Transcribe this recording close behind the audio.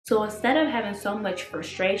So instead of having so much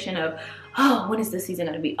frustration of, oh, when is this season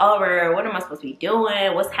gonna be over? What am I supposed to be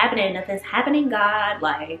doing? What's happening? Nothing's happening, God.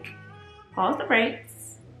 Like, pause the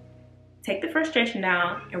brakes, take the frustration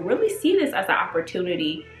down, and really see this as an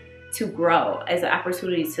opportunity to grow, as an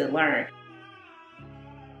opportunity to learn.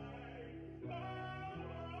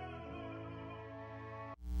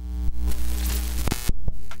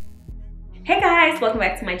 Hey guys, welcome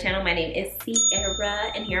back to my channel. My name is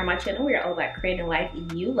Sierra, and here on my channel we are all about creating a life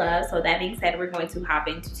you love. So that being said, we're going to hop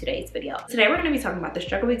into today's video. Today we're going to be talking about the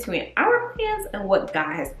struggle between our plans and what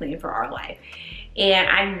God has planned for our life. And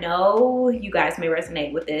I know you guys may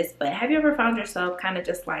resonate with this, but have you ever found yourself kind of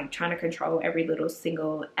just like trying to control every little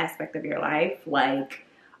single aspect of your life? Like,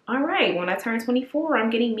 all right, when I turn 24, I'm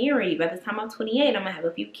getting married. By the time I'm 28, I'm gonna have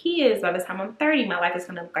a few kids. By the time I'm 30, my life is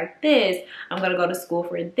gonna look like this. I'm gonna go to school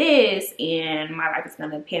for this, and my life is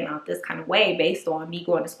gonna pan out this kind of way based on me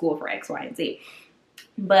going to school for X, Y, and Z.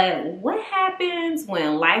 But what happens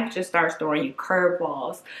when life just starts throwing you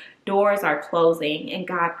curveballs? Doors are closing, and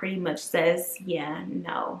God pretty much says, yeah,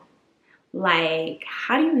 no. Like,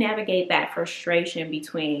 how do you navigate that frustration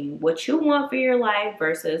between what you want for your life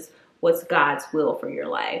versus what's God's will for your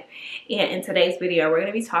life? And in today's video, we're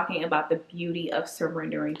going to be talking about the beauty of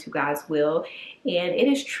surrendering to God's will. And it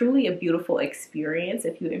is truly a beautiful experience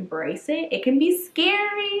if you embrace it. It can be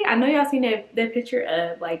scary. I know y'all seen that picture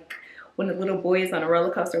of like when the little boy is on a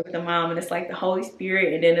roller coaster with the mom, and it's like the Holy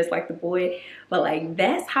Spirit, and then it's like the boy. But like,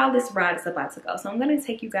 that's how this ride is about to go. So I'm going to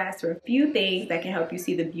take you guys through a few things that can help you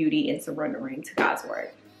see the beauty in surrendering to God's word.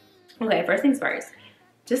 Okay, first things first.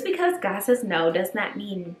 Just because God says no does not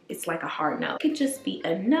mean it's like a hard no. It could just be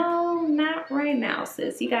a no, not right now,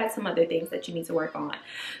 sis. You got some other things that you need to work on.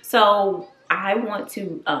 So I want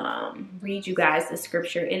to read you guys the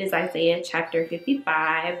scripture. It is Isaiah chapter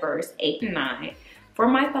 55, verse 8 and 9. For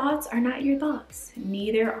my thoughts are not your thoughts,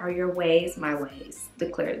 neither are your ways my ways,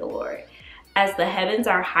 declare the Lord. As the heavens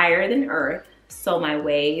are higher than earth, so my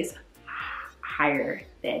ways higher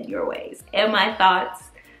than your ways, and my thoughts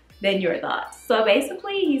than your thoughts. So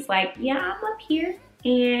basically he's like, yeah, I'm up here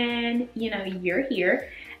and you're here.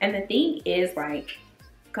 And the thing is, like,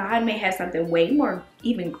 God may have something way more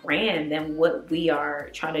even grand than what we are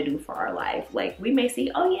trying to do for our life. Like, we may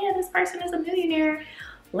see, oh yeah, this person is a millionaire,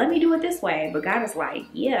 let me do it this way. But God is like,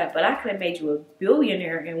 yeah, but I could have made you a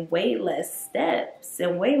billionaire in way less steps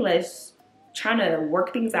and way less trying to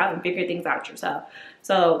work things out and figure things out yourself.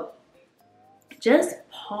 So just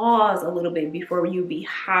pause a little bit before you be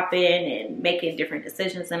hopping and making different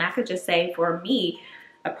decisions. And I could just say, for me,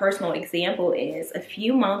 a personal example is a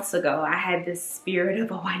few months ago, I had this spirit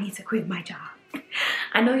of, oh, I need to quit my job.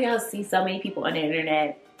 I know y'all see so many people on the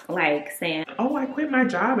internet like saying, oh, I quit my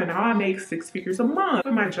job and now I make 6 figures a month. I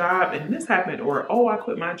quit my job and this happened. Or, oh, I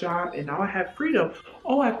quit my job and now I have freedom.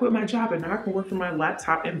 Oh, I quit my job and now I can work from my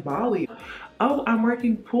laptop in Bali. Oh, I'm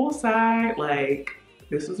working poolside. Like,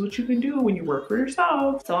 this is what you can do when you work for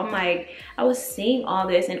yourself. So I'm like, I was seeing all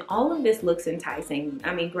this, and all of this looks enticing.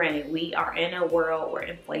 I mean, granted, we are in a world where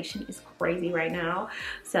inflation is crazy right now.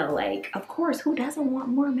 So like, of course, who doesn't want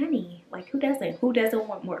more money? Like, who doesn't? Who doesn't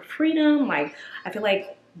want more freedom? Like, I feel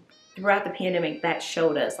like throughout the pandemic, that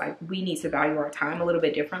showed us like we need to value our time a little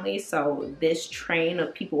bit differently. So this train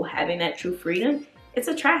of people having that true freedom, it's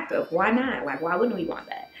attractive. Why not? Like, why wouldn't we want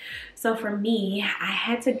that? So for me, I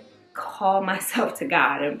had to call myself to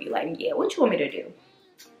God and be like, yeah, what you want me to do?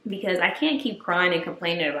 Because I can't keep crying and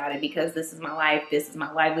complaining about it, because this is my life, this is my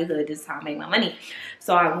livelihood, this is how I make my money.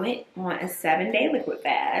 So I went on a 7-day liquid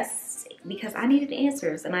fast because I needed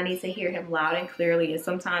answers, and I need to hear him loud and clearly. And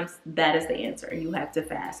sometimes that is the answer. You have to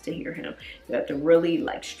fast to hear him. You have to really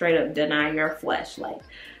like straight up deny your flesh. Like,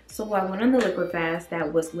 so I went on the liquid fast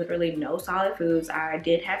that was literally no solid foods. I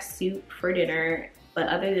did have soup for dinner, but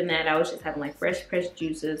other than that, I was just having like fresh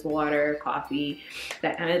juices, water, coffee,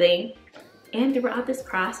 that kind of thing. And throughout this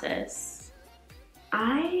process,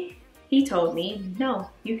 he told me, no,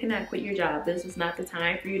 you cannot quit your job. This is not the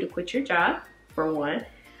time for you to quit your job, for one.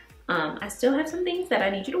 I still have some things that I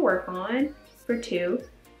need you to work on, for two.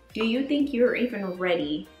 Do you think you're even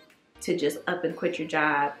ready to just up and quit your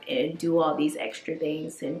job and do all these extra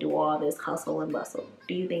things and do all this hustle and bustle?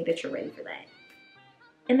 Do you think that you're ready for that?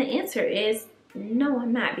 And the answer is, no,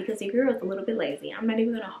 I'm not, because your girl is a little bit lazy. I'm not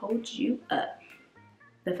even gonna hold you up.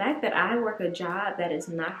 The fact that I work a job that is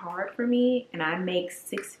not hard for me and I make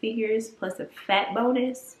 6 figures plus a fat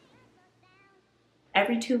bonus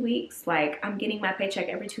every 2 weeks, like I'm getting my paycheck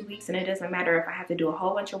every 2 weeks, and it doesn't matter if I have to do a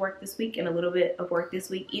whole bunch of work this week and a little bit of work this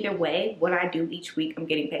week. Either way, what I do each week, I'm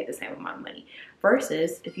getting paid the same amount of money.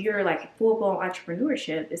 Versus if you're like full-blown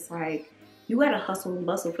entrepreneurship, it's like you gotta hustle and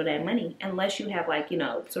bustle for that money, unless you have like, you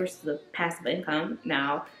know, sources of passive income.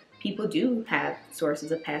 Now, people do have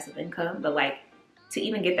sources of passive income, but like to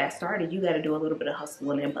even get that started, you gotta do a little bit of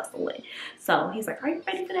hustling and bustling. So he's like, are you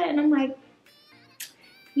ready for that? And I'm like,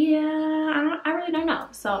 yeah, I really don't know.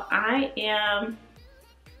 So I am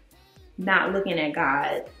not looking at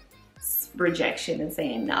God's rejection and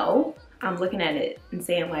saying no. I'm looking at it and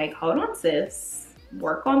saying like, hold on, sis.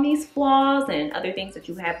 Work on these flaws and other things that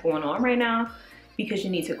you have going on right now, because you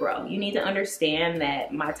need to grow. You need to understand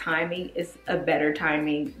that my timing is a better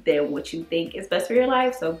timing than what you think is best for your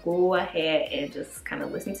life. So go ahead and just kind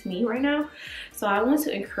of listen to me right now. So I want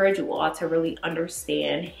to encourage you all to really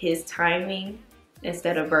understand his timing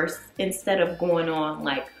instead of going on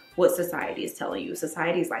like what society is telling you.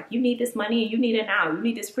 Society is like, you need this money and you need it now. You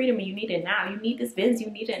need this freedom and you need it now. You need this Benz, you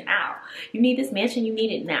need it now. You need this mansion, you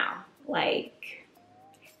need it now. Like,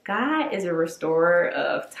 God is a restorer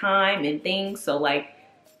of time and things. So like,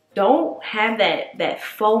 don't have that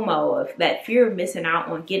FOMO of that fear of missing out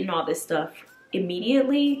on getting all this stuff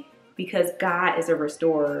immediately, because God is a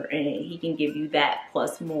restorer and he can give you that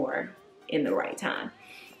plus more in the right time.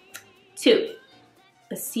 2,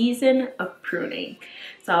 a season of pruning.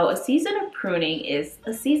 So a season of pruning is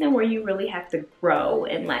a season where you really have to grow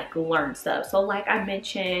and like learn stuff. So like I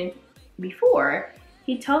mentioned before,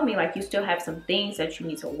 he told me like you still have some things that you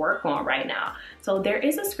need to work on right now. So there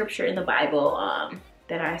is a scripture in the Bible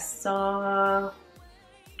that I saw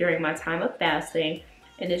during my time of fasting,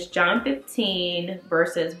 and it's John 15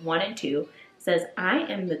 verses 1 and 2. It says, I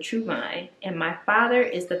am the true vine and my Father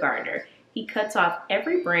is the gardener. He cuts off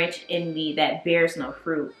every branch in me that bears no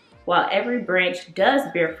fruit, while every branch does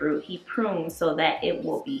bear fruit, he prunes so that it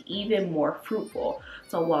will be even more fruitful.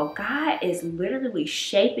 So while God is literally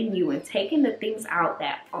shaping you and taking the things out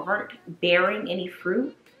that aren't bearing any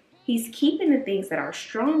fruit, he's keeping the things that are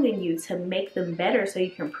strong in you to make them better so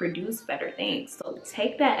you can produce better things. So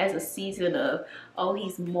take that as a season of, oh,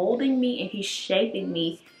 he's molding me and he's shaping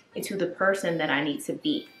me into the person that I need to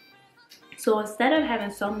be. So instead of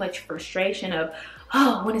having so much frustration of,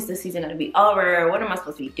 oh, when is this season gonna be over? What am I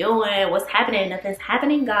supposed to be doing? What's happening? Nothing's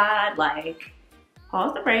happening, God. Like,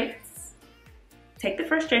 pause the brakes, take the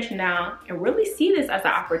frustration down, and really see this as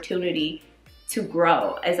an opportunity to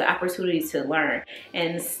grow, as an opportunity to learn.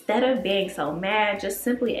 And instead of being so mad, just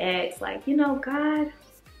simply ask like, you know, God,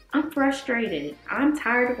 I'm frustrated. I'm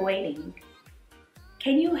tired of waiting.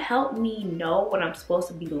 Can you help me know what I'm supposed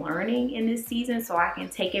to be learning in this season so I can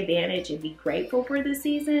take advantage and be grateful for this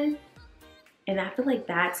season? And I feel like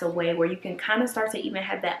that's a way where you can kind of start to even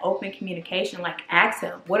have that open communication, like ask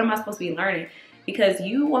him, what am I supposed to be learning? Because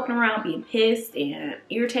you walking around being pissed and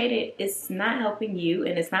irritated, it's not helping you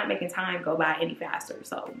and it's not making time go by any faster.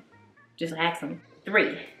 So just ask him.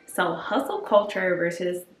 3, so hustle culture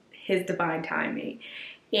versus his divine timing.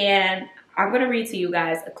 And I'm going to read to you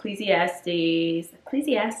guys Ecclesiastes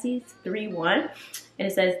 3:1, and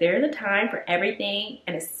it says, there is a time for everything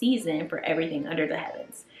and a season for everything under the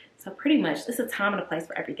heavens. So pretty much it's a time and a place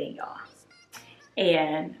for everything, y'all.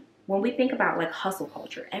 And when we think about like hustle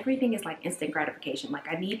culture, everything is like instant gratification. Like,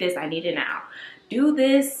 I need this, I need it now. Do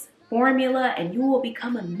this formula and you will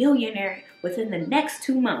become a millionaire within the next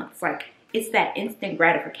 2 months. Like, it's that instant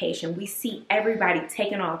gratification. We see everybody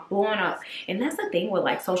taking off, blowing up. And that's the thing with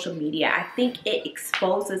like social media. I think it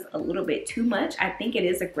exposes a little bit too much. I think it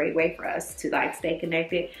is a great way for us to like stay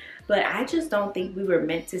connected. But I just don't think we were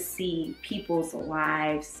meant to see people's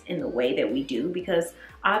lives in the way that we do, because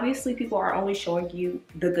obviously people are only showing you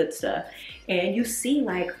the good stuff. And you see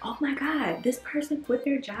like, oh my God, this person quit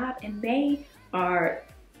their job and they are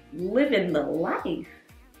living the life.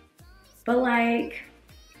 But like,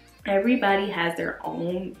 everybody has their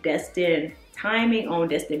own destined timing, own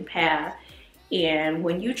destined path. And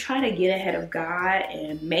when you try to get ahead of God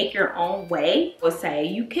and make your own way, we'll say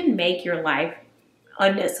you can make your life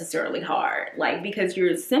unnecessarily hard, like, because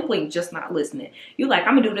you're simply just not listening. You're like,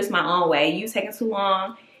 I'm gonna do this my own way. You taking too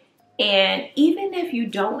long. And even if you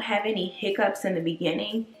don't have any hiccups in the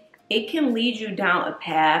beginning, it can lead you down a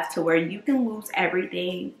path to where you can lose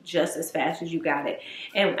everything just as fast as you got it.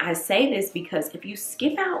 And I say this because if you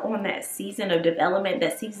skip out on that season of development,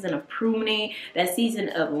 that season of pruning, that season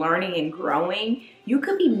of learning and growing, you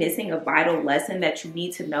could be missing a vital lesson that you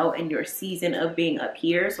need to know in your season of being up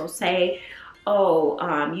here. So say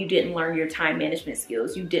oh, you didn't learn your time management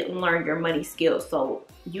skills, you didn't learn your money skills. So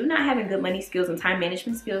you not having good money skills and time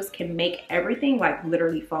management skills can make everything like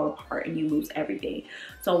literally fall apart and you lose everything.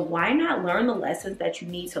 So why not learn the lessons that you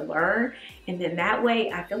need to learn? And then that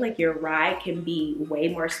way I feel like your ride can be way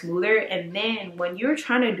more smoother. And then when you're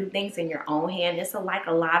trying to do things in your own hand, it's like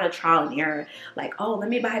a lot of trial and error. Like, oh, let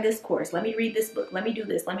me buy this course, let me read this book, let me do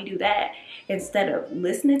this, let me do that, instead of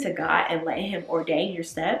listening to God and letting him ordain your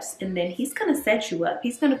steps. And then he's gonna set you up.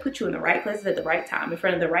 He's gonna put you in the right places at the right time, in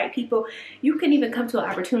front of the right people. You can even come to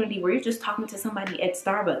an opportunity where you're just talking to somebody at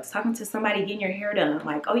Starbucks, talking to somebody getting your hair done,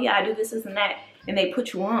 like, oh yeah, I do this and that, and they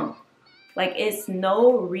put you on. Like, it's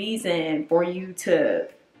no reason for you to,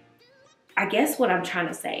 I guess what I'm trying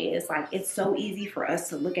to say is, like, it's so easy for us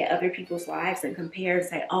to look at other people's lives and compare and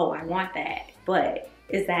say, oh, I want that. But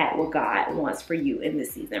is that what God wants for you in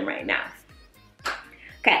this season right now?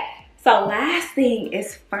 Okay, so last thing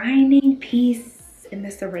is finding peace in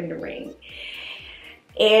the surrendering.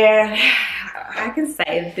 And I can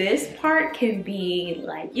say this part can be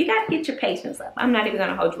like, you got to get your patience up. I'm not even going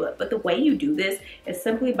to hold you up. But the way you do this is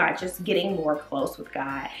simply by just getting more close with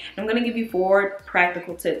God. I'm going to give you 4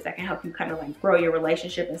 practical tips that can help you kind of like grow your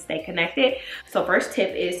relationship and stay connected. So first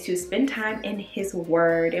tip is to spend time in his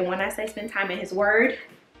word. And when I say spend time in his word,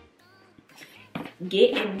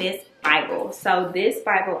 get in this Bible. So this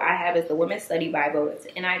Bible I have is the Women's Study Bible. It's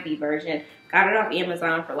an NIV version. Got it off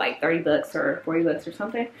Amazon for like 30 bucks or 40 bucks or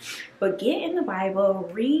something. But get in the Bible,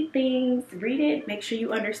 read things, read it, make sure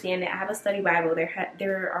you understand it. I have a study Bible.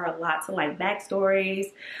 There are lots of like backstories,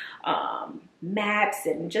 maps,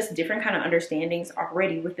 and just different kind of understandings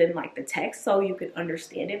already within like the text, so you can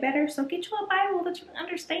understand it better. So get you a Bible that you can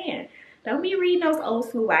understand. Don't be reading those old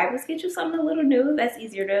school Bibles. Get you something a little new that's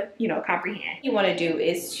easier to, comprehend. What you want to do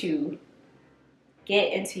is to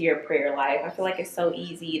get into your prayer life. I feel like it's so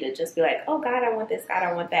easy to just be like, oh God, I want this, God,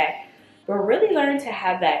 I want that. But really learn to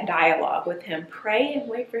have that dialogue with him. Pray and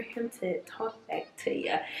wait for him to talk back to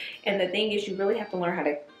you. And the thing is, you really have to learn how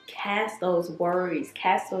to cast those worries,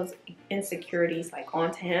 cast those insecurities like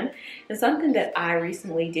onto him. And something that I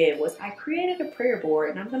recently did was I created a prayer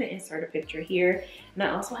board, and I'm going to insert a picture here. And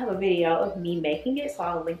I also have a video of me making it, so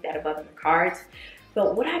I'll link that above in the cards.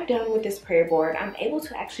 But what I've done with this prayer board, I'm able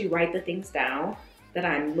to actually write the things down that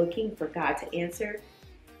I'm looking for God to answer.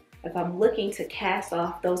 If I'm looking to cast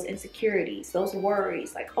off those insecurities, those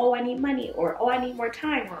worries, like, oh, I need money, or oh, I need more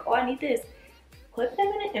time, or oh, I need this, put them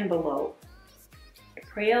in an envelope,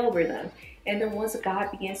 pray over them. And then once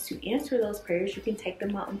God begins to answer those prayers, you can take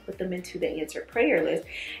them out and put them into the answered prayer list.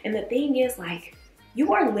 And the thing is, like,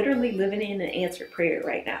 you are literally living in an answered prayer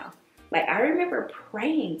right now. Like, I remember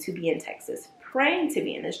praying to be in Texas, praying to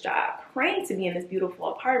be in this job, praying to be in this beautiful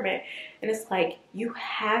apartment. And it's like, you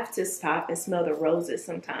have to stop and smell the roses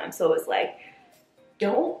sometimes. So it's like,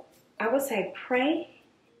 I would say pray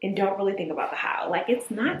and don't really think about the how. Like,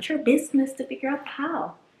 it's not your business to figure out the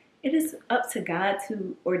how. It is up to God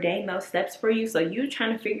to ordain those steps for you. So you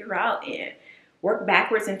trying to figure out and work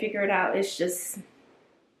backwards and figure it out, it's just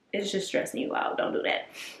stressing you out. Don't do that.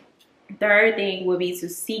 Third thing would be to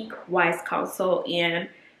seek wise counsel. And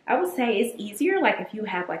I would say it's easier like if you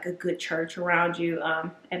have like a good church around you.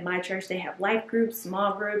 At my church, they have life groups,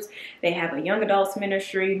 small groups. They have a young adults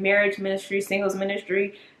ministry, marriage ministry, singles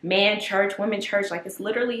ministry, man church, women church. Like, it's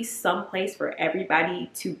literally some place for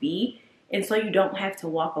everybody to be. And so you don't have to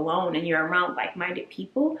walk alone, and you're around like-minded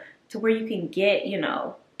people to where you can get,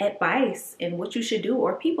 advice and what you should do,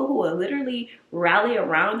 or people who will literally rally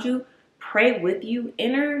around you, pray with you,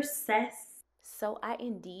 intercess. So I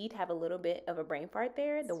indeed have a little bit of a brain fart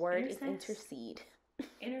there. The word is intercede.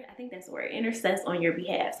 I think that's the word. Intercess on your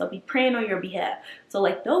behalf. So be praying on your behalf. So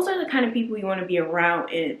like, those are the kind of people you want to be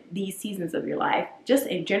around in these seasons of your life. Just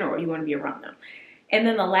in general, you want to be around them. And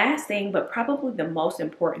then the last thing, but probably the most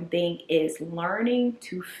important thing, is learning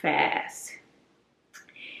to fast.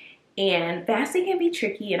 And fasting can be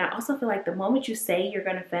tricky. And I also feel like the moment you say you're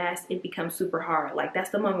going to fast, it becomes super hard. Like, that's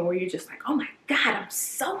the moment where you're just like, oh my God, I'm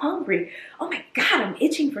so hungry. Oh my God, I'm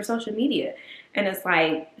itching for social media. And it's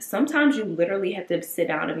like, sometimes you literally have to sit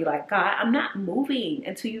down and be like, God, I'm not moving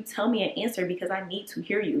until you tell me an answer, because I need to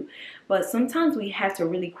hear you. But sometimes we have to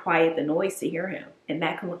really quiet the noise to hear him. And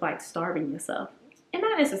that can look like starving yourself. And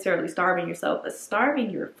not necessarily starving yourself, but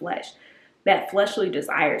starving your flesh. That fleshly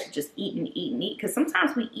desire to just eat and eat and eat. Because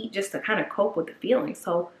sometimes we eat just to kind of cope with the feelings.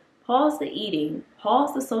 So pause the eating,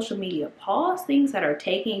 pause the social media, pause things that are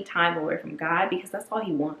taking time away from God, because that's all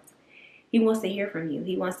he wants. He wants to hear from you.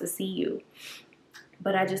 He wants to see you.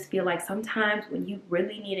 But I just feel like sometimes when you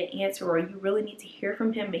really need an answer, or you really need to hear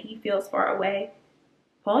from him and he feels far away,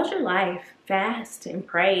 pause your life, fast and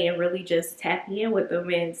pray, and really just tap in with him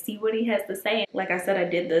and see what he has to say. Like I said, I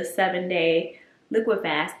did the 7-day liquid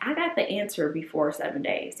fast. I got the answer before 7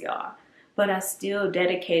 days, y'all. But I still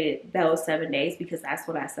dedicated those 7 days because that's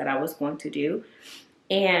what I said I was going to do.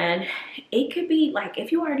 And it could be like,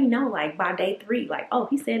 if you already know, like by day 3, like, oh,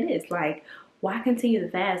 he said this, like, why continue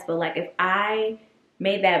the fast? But like, if I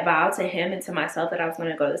made that vow to him and to myself that I was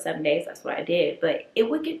going to go to 7 days, that's what I did. But it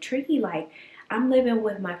would get tricky. Like, I'm living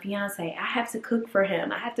with my fiance. I have to cook for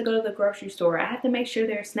him. I have to go to the grocery store. I have to make sure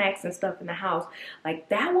there's snacks and stuff in the house. Like,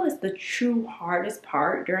 that was the true hardest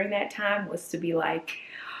part during that time, was to be like,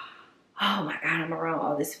 oh my God, I'm around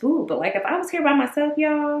all this food. But like, if I was here by myself,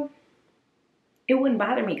 y'all, it wouldn't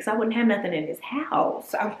bother me because I wouldn't have nothing in this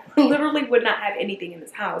house. I literally would not have anything in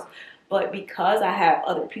this house. But because I have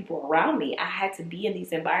other people around me, I had to be in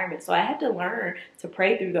these environments. So I had to learn to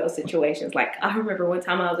pray through those situations. Like, I remember one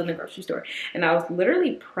time I was in the grocery store and I was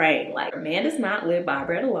literally praying, like, man does not live by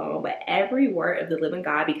bread alone, but every word of the living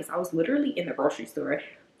God, because I was literally in the grocery store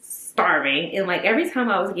starving. And like, every time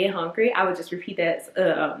I was getting hungry, I would just repeat that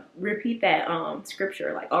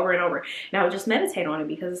scripture like over and over. And I would just meditate on it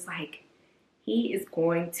because it's like, he is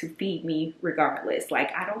going to feed me regardless.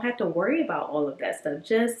 Like, I don't have to worry about all of that stuff.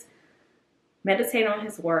 Just meditate on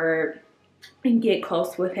his word and get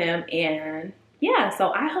close with him. And yeah,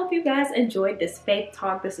 so I hope you guys enjoyed this faith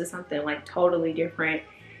talk. This is something like totally different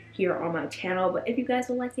here on my channel. But if you guys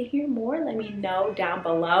would like to hear more, let me know down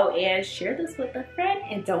below and share this with a friend.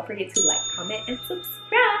 And don't forget to like, comment, and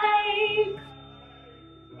subscribe.